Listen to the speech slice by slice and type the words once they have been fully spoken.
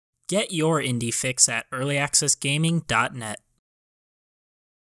Get your indie fix at earlyaccessgaming.net.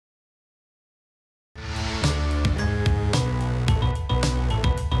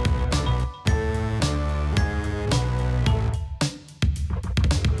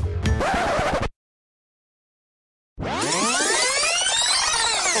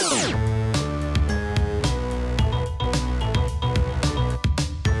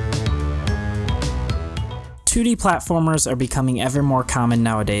 "2D platformers are becoming ever more common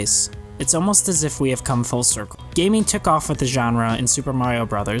nowadays. It's almost as if we have come full circle. Gaming took off with the genre in Super Mario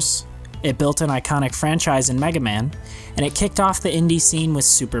Bros., it built an iconic franchise in Mega Man, and it kicked off the indie scene with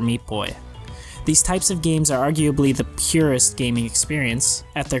Super Meat Boy. These types of games are arguably the purest gaming experience,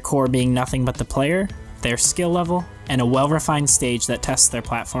 at their core being nothing but the player, their skill level, and a well-refined stage that tests their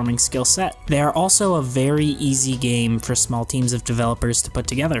platforming skill set. They are also a very easy game for small teams of developers to put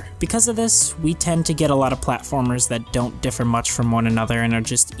together. Because of this, we tend to get a lot of platformers that don't differ much from one another and are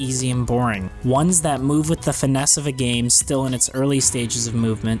just easy and boring. Ones that move with the finesse of a game still in its early stages of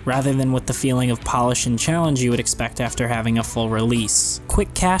movement, rather than with the feeling of polish and challenge you would expect after having a full release.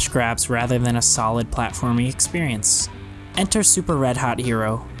 Quick cash grabs rather than a solid platforming experience. Enter Super Red Hot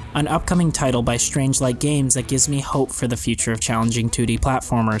Hero, an upcoming title by Strangelight Games that gives me hope for the future of challenging 2D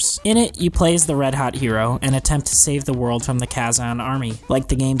platformers. In it, you play as the Red Hot Hero and attempt to save the world from the Kazan army. Like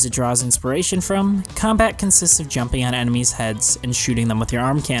the games it draws inspiration from, combat consists of jumping on enemies' heads and shooting them with your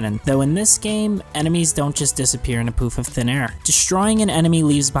arm cannon. Though in this game, enemies don't just disappear in a poof of thin air. Destroying an enemy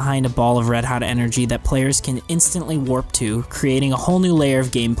leaves behind a ball of red hot energy that players can instantly warp to, creating a whole new layer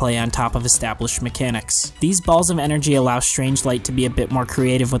of gameplay on top of established mechanics. These balls of energy allow Strangelight to be a bit more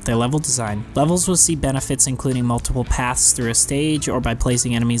creative with their level design. Levels will see benefits including multiple paths through a stage or by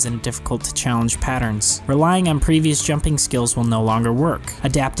placing enemies in difficult to challenge patterns. Relying on previous jumping skills will no longer work.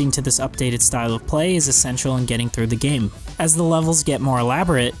 Adapting to this updated style of play is essential in getting through the game. As the levels get more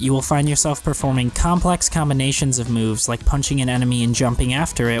elaborate, you will find yourself performing complex combinations of moves like punching an enemy and jumping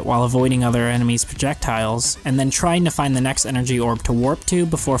after it while avoiding other enemies' projectiles, and then trying to find the next energy orb to warp to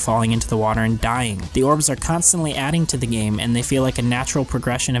before falling into the water and dying. The orbs are constantly adding to the game, and they feel like a natural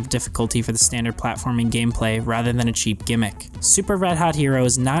progression of difficulty for the standard platforming gameplay rather than a cheap gimmick. Super Red Hot Hero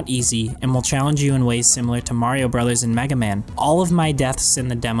is not easy and will challenge you in ways similar to Mario Bros. And Mega Man. All of my deaths in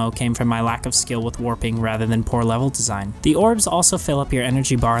the demo came from my lack of skill with warping rather than poor level design. The orbs also fill up your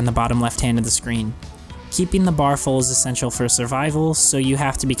energy bar in the bottom left hand of the screen. Keeping the bar full is essential for survival, so you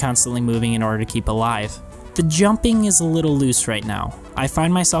have to be constantly moving in order to keep alive. The jumping is a little loose right now. I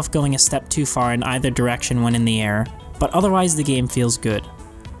find myself going a step too far in either direction when in the air, but otherwise the game feels good.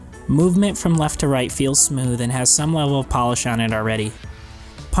 Movement from left to right feels smooth and has some level of polish on it already.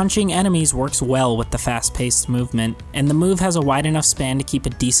 Punching enemies works well with the fast-paced movement, and the move has a wide enough span to keep a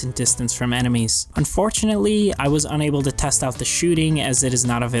decent distance from enemies. Unfortunately, I was unable to test out the shooting as it is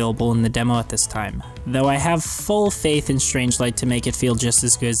not available in the demo at this time, though I have full faith in Strangelight to make it feel just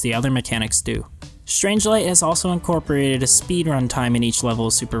as good as the other mechanics do. Strangelight has also incorporated a speedrun time in each level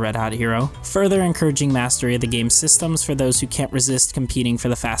of Super Red Hot Hero, further encouraging mastery of the game's systems for those who can't resist competing for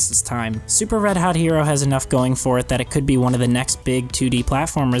the fastest time. Super Red Hot Hero has enough going for it that it could be one of the next big 2D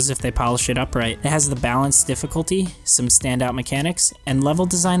platformers if they polish it up right. It has the balanced difficulty, some standout mechanics, and level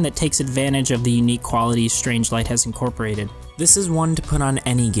design that takes advantage of the unique qualities Strangelight has incorporated. This is one to put on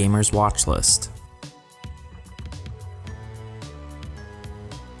any gamer's watch list.